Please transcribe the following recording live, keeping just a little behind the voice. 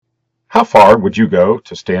How far would you go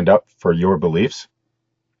to stand up for your beliefs?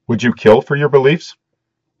 Would you kill for your beliefs?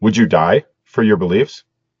 Would you die for your beliefs?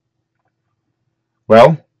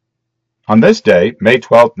 Well, on this day, May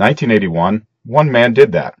 12th, 1981, one man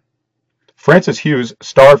did that. Francis Hughes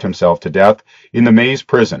starved himself to death in the Maze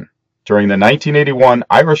prison during the 1981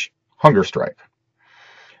 Irish hunger strike.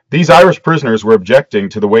 These Irish prisoners were objecting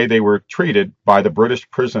to the way they were treated by the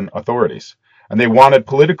British prison authorities, and they wanted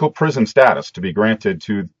political prison status to be granted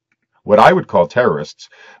to what I would call terrorists,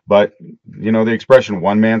 but the expression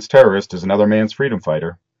one man's terrorist is another man's freedom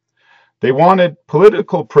fighter. They wanted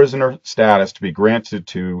political prisoner status to be granted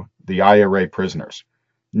to the IRA prisoners,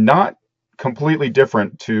 not completely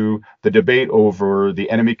different to the debate over the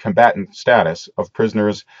enemy combatant status of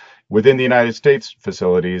prisoners within the United States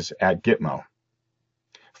facilities at Gitmo.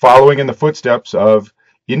 Following in the footsteps of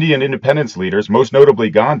Indian independence leaders, most notably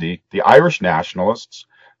Gandhi, the Irish nationalists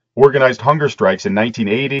organized hunger strikes in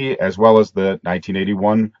 1980 as well as the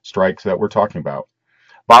 1981 strikes that we're talking about.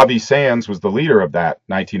 Bobby Sands was the leader of that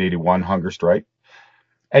 1981 hunger strike.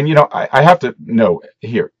 And, I have to note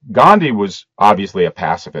here, Gandhi was obviously a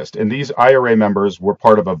pacifist, and these IRA members were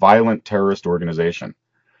part of a violent terrorist organization.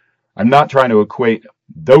 I'm not trying to equate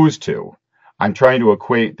those two. I'm trying to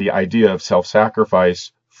equate the idea of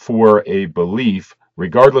self-sacrifice for a belief,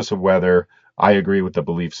 regardless of whether I agree with the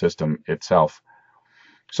belief system itself.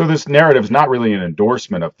 So this narrative is not really an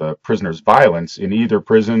endorsement of the prisoner's violence in either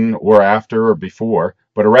prison or after or before,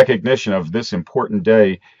 but a recognition of this important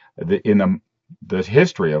day in the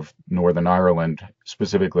history of Northern Ireland,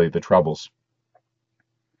 specifically the Troubles.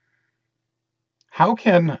 How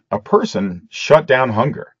can a person shut down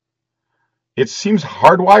hunger? It seems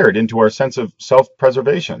hardwired into our sense of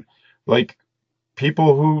self-preservation. Like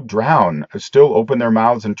people who drown still open their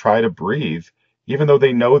mouths and try to breathe, even though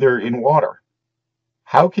they know they're in water.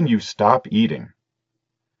 How can you stop eating?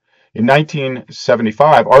 In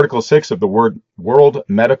 1975, Article 6 of the World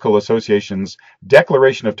Medical Association's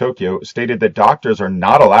Declaration of Tokyo stated that doctors are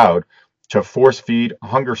not allowed to force feed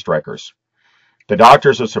hunger strikers. The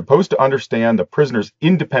doctors are supposed to understand the prisoner's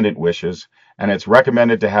independent wishes, and it's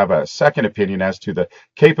recommended to have a second opinion as to the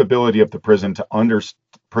capability of the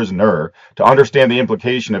prisoner to understand the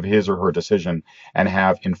implication of his or her decision and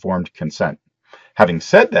have informed consent. Having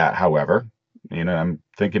said that, however, I'm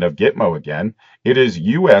thinking of Gitmo again. It is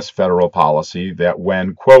U.S. federal policy that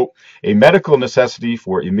when, quote, a medical necessity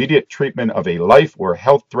for immediate treatment of a life or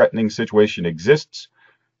health-threatening situation exists,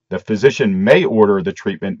 the physician may order the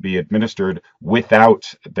treatment be administered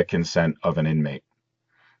without the consent of an inmate.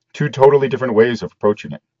 Two totally different ways of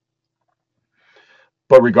approaching it.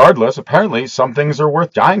 But regardless, apparently some things are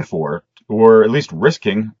worth dying for, or at least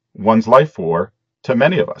risking one's life for, to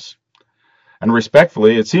many of us. And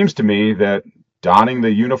respectfully, it seems to me that donning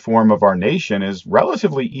the uniform of our nation is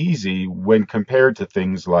relatively easy when compared to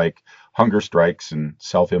things like hunger strikes and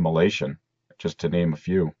self-immolation, just to name a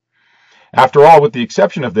few. After all, with the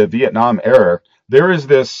exception of the Vietnam era, there is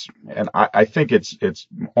this, and I think it's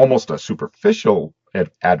almost a superficial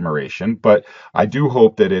admiration, but I do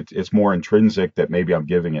hope that it's more intrinsic that maybe I'm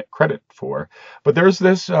giving it credit for. But there's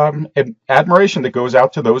this admiration that goes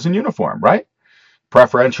out to those in uniform, right?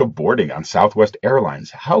 Preferential boarding on Southwest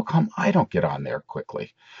Airlines. How come I don't get on there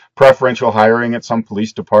quickly? Preferential hiring at some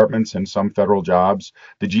police departments and some federal jobs.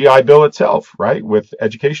 The GI Bill itself, right, with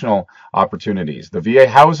educational opportunities, the VA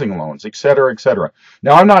housing loans, et cetera, et cetera.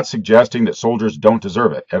 Now, I'm not suggesting that soldiers don't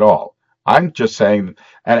deserve it at all. I'm just saying,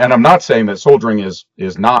 and I'm not saying that soldiering is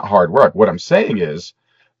not hard work. What I'm saying is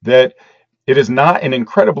that it is not an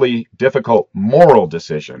incredibly difficult moral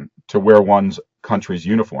decision to wear one's country's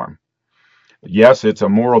uniform. Yes, it's a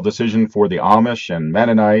moral decision for the Amish and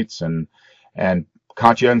Mennonites and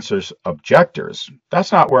conscientious objectors.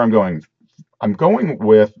 That's not where I'm going. I'm going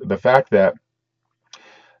with the fact that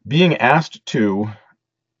being asked to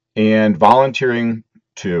and volunteering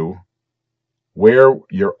to wear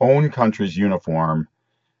your own country's uniform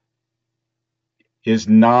is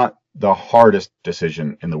not the hardest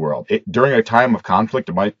decision in the world. During a time of conflict,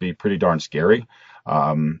 it might be pretty darn scary.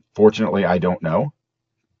 Fortunately, I don't know.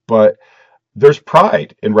 But there's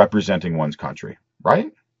pride in representing one's country,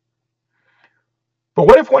 right? But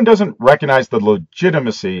what if one doesn't recognize the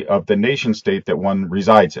legitimacy of the nation state that one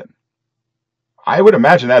resides in? I would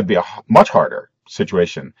imagine that'd be a much harder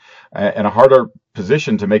situation and a harder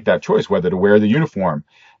position to make that choice, whether to wear the uniform.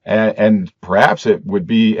 And perhaps it would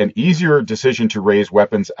be an easier decision to raise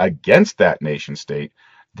weapons against that nation state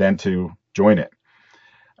than to join it.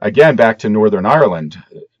 Again, back to Northern Ireland.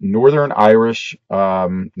 Northern Irish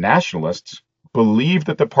nationalists believed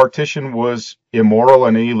that the partition was immoral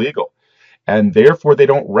and illegal. And therefore, they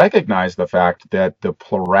don't recognize the fact that the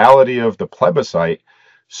plurality of the plebiscite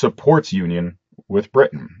supports union with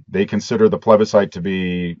Britain. They consider the plebiscite to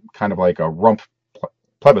be kind of like a rump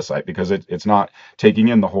plebiscite because it's not taking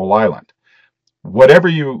in the whole island. Whatever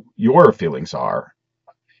your feelings are,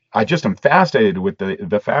 I just am fascinated with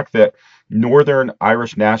the fact that Northern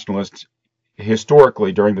Irish nationalists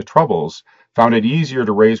historically during the Troubles found it easier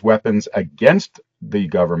to raise weapons against the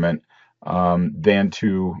government than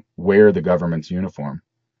to wear the government's uniform.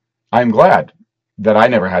 I'm glad that I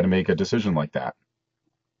never had to make a decision like that.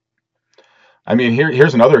 I mean,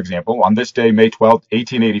 here's another example. On this day, May 12th,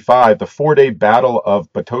 1885, the four-day Battle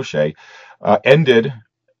of Batoche ended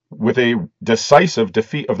with a decisive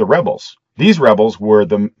defeat of the rebels. These rebels were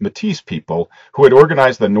the Métis people who had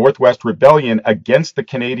organized the Northwest Rebellion against the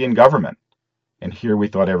Canadian government. And here we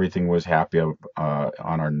thought everything was happy on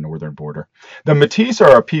our northern border. The Métis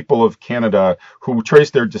are a people of Canada who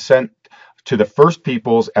trace their descent to the First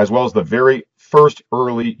Peoples as well as the very first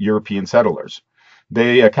early European settlers.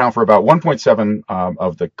 They account for about 1.7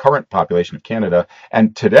 of the current population of Canada,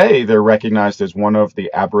 and today they're recognized as one of the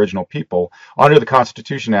Aboriginal people under the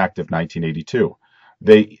Constitution Act of 1982.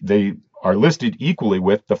 They are listed equally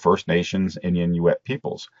with the First Nations and Inuit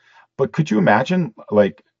peoples. But could you imagine,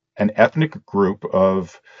 like, an ethnic group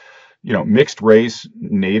of, mixed race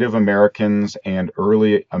Native Americans and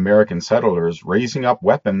early American settlers raising up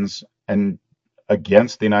weapons and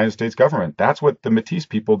against the United States government? That's what the Métis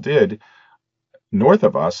people did north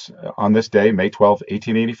of us on this day, May 12th,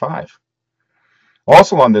 1885.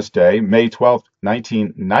 Also on this day, May 12th,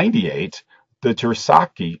 1998, the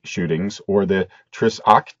Trisakti shootings, or the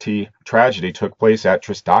Trisakti tragedy, took place at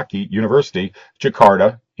Trisakti University,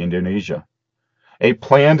 Jakarta, Indonesia. A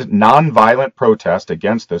planned nonviolent protest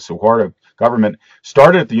against the Suharto government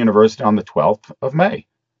started at the university on the 12th of May.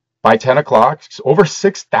 By 10 o'clock, over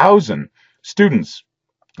 6,000 students,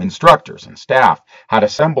 instructors, and staff had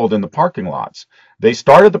assembled in the parking lots. They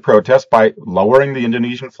started the protest by lowering the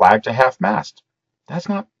Indonesian flag to half-mast. That's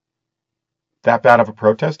not that bad of a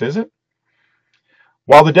protest, is it?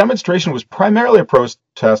 While the demonstration was primarily a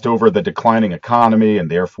protest over the declining economy and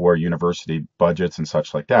therefore university budgets and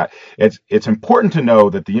such like that, it's important to know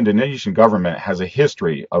that the Indonesian government has a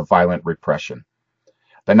history of violent repression.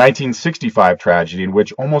 The 1965 tragedy, in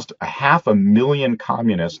which almost 500,000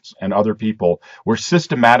 communists and other people were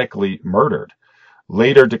systematically murdered,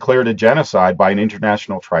 later declared a genocide by an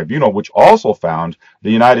international tribunal, which also found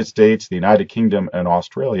the United States, the United Kingdom, and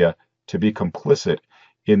Australia to be complicit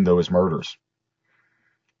in those murders.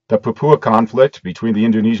 The Papua conflict between the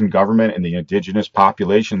Indonesian government and the indigenous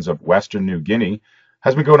populations of Western New Guinea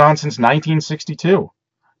has been going on since 1962.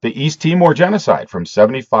 The East Timor genocide from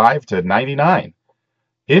 75 to 99.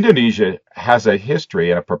 Indonesia has a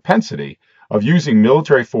history and a propensity of using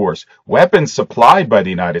military force, weapons supplied by the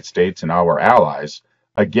United States and our allies,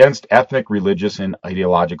 against ethnic, religious, and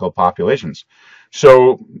ideological populations.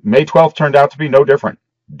 So May 12th turned out to be no different.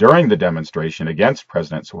 During the demonstration against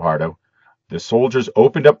President Suharto, the soldiers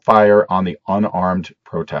opened up fire on the unarmed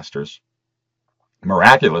protesters.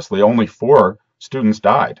 Miraculously, only 4 students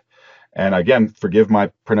died. And again, forgive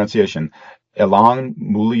my pronunciation, Elang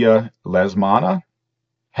Mulia Lesmana,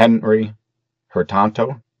 Henry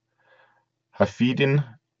Hurtado, Hafidin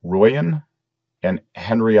Royan, and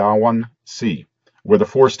Henryawan C. were the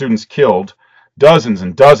 4 students killed. Dozens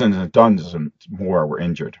and dozens and dozens more were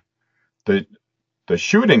injured. The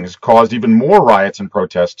shootings caused even more riots and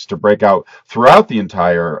protests to break out throughout the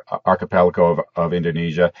entire archipelago of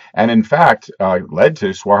Indonesia, and in fact led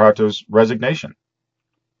to Suharto's resignation.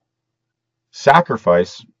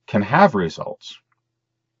 Sacrifice can have results.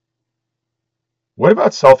 What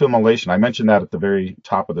about self-immolation? I mentioned that at the very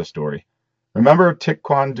top of the story. Remember Thich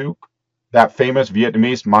Quang Duc, that famous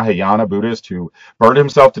Vietnamese Mahayana Buddhist who burned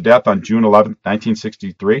himself to death on June 11th,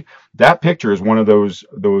 1963? That picture is one of those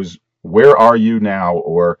 "Where are you now?"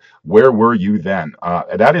 or "Where were you then?"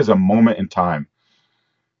 That is a moment in time.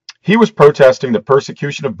 He was protesting the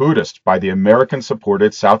persecution of Buddhists by the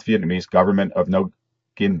American-supported South Vietnamese government of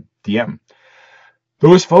Nguyen Diem.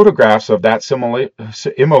 Those photographs of that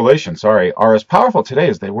immolation are as powerful today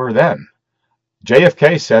as they were then.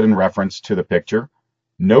 JFK said in reference to the picture,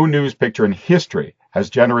 "No news picture in history has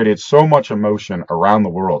generated so much emotion around the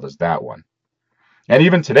world as that one." And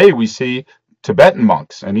even today we see Tibetan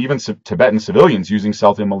monks and even Tibetan civilians using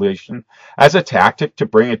self-immolation as a tactic to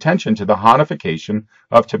bring attention to the Hanification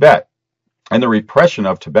of Tibet and the repression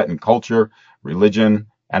of Tibetan culture, religion,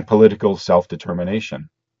 and political self-determination.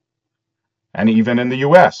 And even in the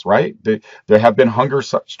U.S., right? There have been hunger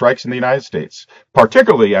strikes in the United States,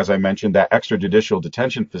 particularly, as I mentioned, that extrajudicial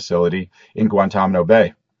detention facility in Guantanamo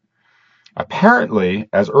Bay. Apparently,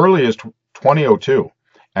 as early as 2002,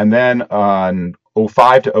 and then on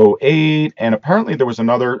 05 to 08, and apparently there was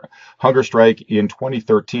another hunger strike in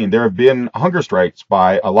 2013. There have been hunger strikes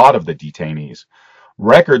by a lot of the detainees.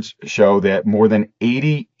 Records show that more than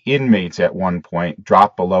 80 inmates at one point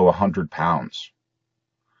dropped below 100 pounds.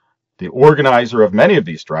 The organizer of many of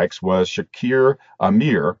these strikes was Shakir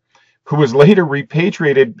Amir, who was later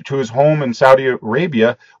repatriated to his home in Saudi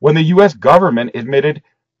Arabia when the U.S. government admitted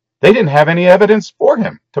they didn't have any evidence for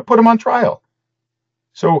him to put him on trial.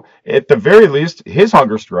 So, at the very least, his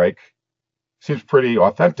hunger strike seems pretty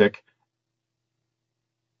authentic.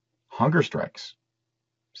 Hunger strikes,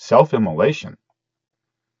 self immolation.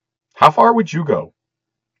 How far would you go?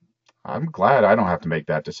 I'm glad I don't have to make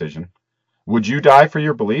that decision. Would you die for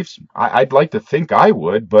your beliefs? I'd like to think I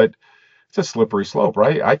would, but it's a slippery slope,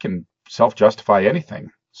 right? I can self justify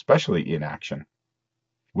anything, especially inaction.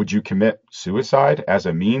 Would you commit suicide as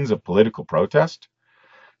a means of political protest?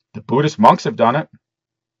 The Buddhist monks have done it.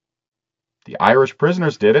 The Irish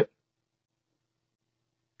prisoners did it.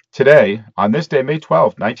 Today, on this day, May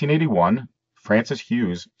 12, 1981, Francis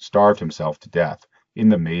Hughes starved himself to death in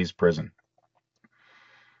the Maze prison.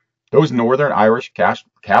 Those Northern Irish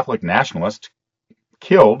Catholic nationalists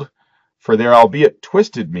killed for their albeit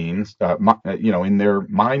twisted means, in their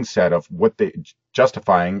mindset of what they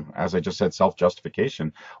justifying, as I just said,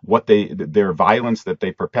 self-justification, their violence that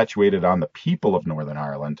they perpetuated on the people of Northern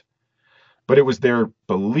Ireland. But it was their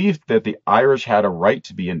belief that the Irish had a right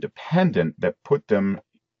to be independent that put them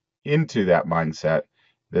into that mindset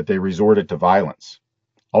that they resorted to violence,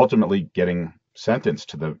 ultimately getting sentenced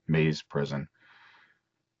to the Maze prison.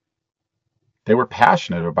 They were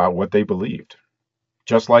passionate about what they believed,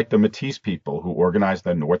 just like the Métis people who organized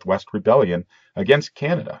the Northwest Rebellion against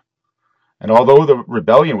Canada. And although the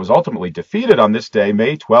rebellion was ultimately defeated on this day,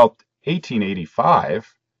 May 12,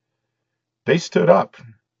 1885, they stood up.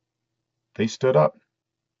 They stood up.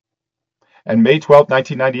 And May 12,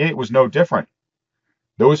 1998 was no different.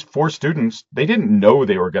 Those 4 students, they didn't know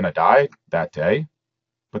they were going to die that day,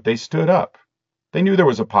 but they stood up. They knew there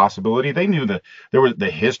was a possibility. They knew that there was the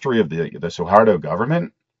history of the Suharto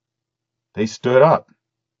government. They stood up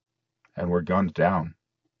and were gunned down.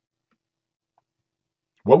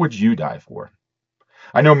 What would you die for?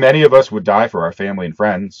 I know many of us would die for our family and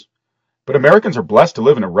friends, but Americans are blessed to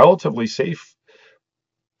live in a relatively safe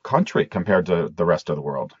country compared to the rest of the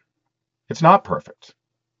world. It's not perfect,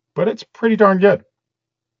 but it's pretty darn good.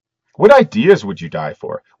 What ideas would you die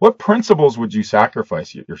for? What principles would you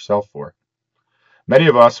sacrifice yourself for? Many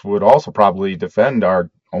of us would also probably defend our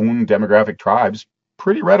own demographic tribes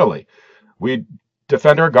pretty readily. We'd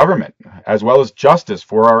defend our government, as well as justice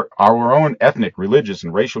for our own ethnic, religious,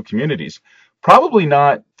 and racial communities, probably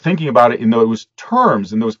not thinking about it in those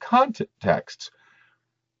terms, in those contexts.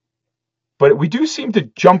 But we do seem to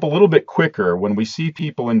jump a little bit quicker when we see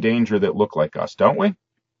people in danger that look like us, don't we?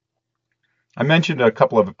 I mentioned a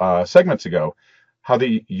couple of segments ago how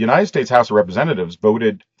the United States House of Representatives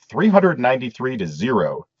voted 393 to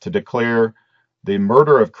 0 to declare the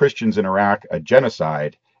murder of Christians in Iraq a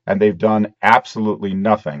genocide, and they've done absolutely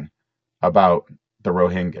nothing about the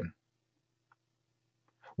Rohingya.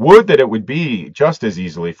 Would that it would be just as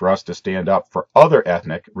easily for us to stand up for other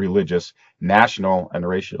ethnic, religious, national, and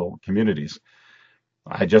racial communities.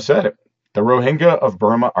 I just said it. The Rohingya of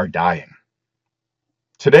Burma are dying.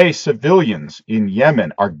 Today, civilians in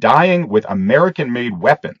Yemen are dying with American-made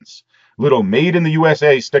weapons, little made in the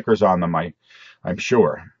USA stickers on them, I'm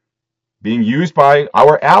sure, being used by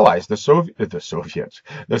our allies, the Soviets,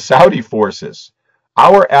 the Saudi forces.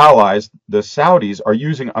 Our allies, the Saudis, are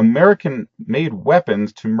using American-made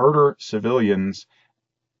weapons to murder civilians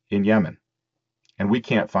in Yemen. And we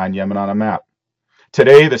can't find Yemen on a map.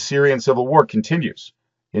 Today, the Syrian civil war continues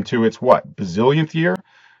into its bazillionth year?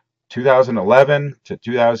 2011 to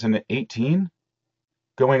 2018?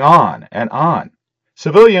 Going on and on.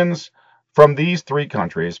 Civilians from these 3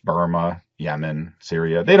 countries, Burma, Yemen,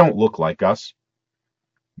 Syria, they don't look like us.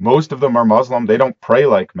 Most of them are Muslim. They don't pray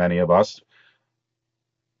like many of us.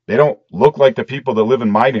 They don't look like the people that live in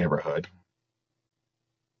my neighborhood.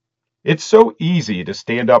 It's so easy to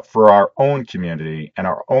stand up for our own community and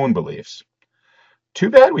our own beliefs. Too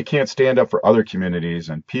bad we can't stand up for other communities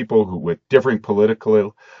and people with differing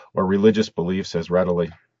political or religious beliefs as readily.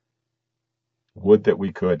 Would that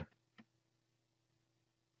we could.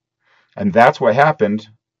 And that's what happened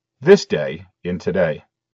this day in today.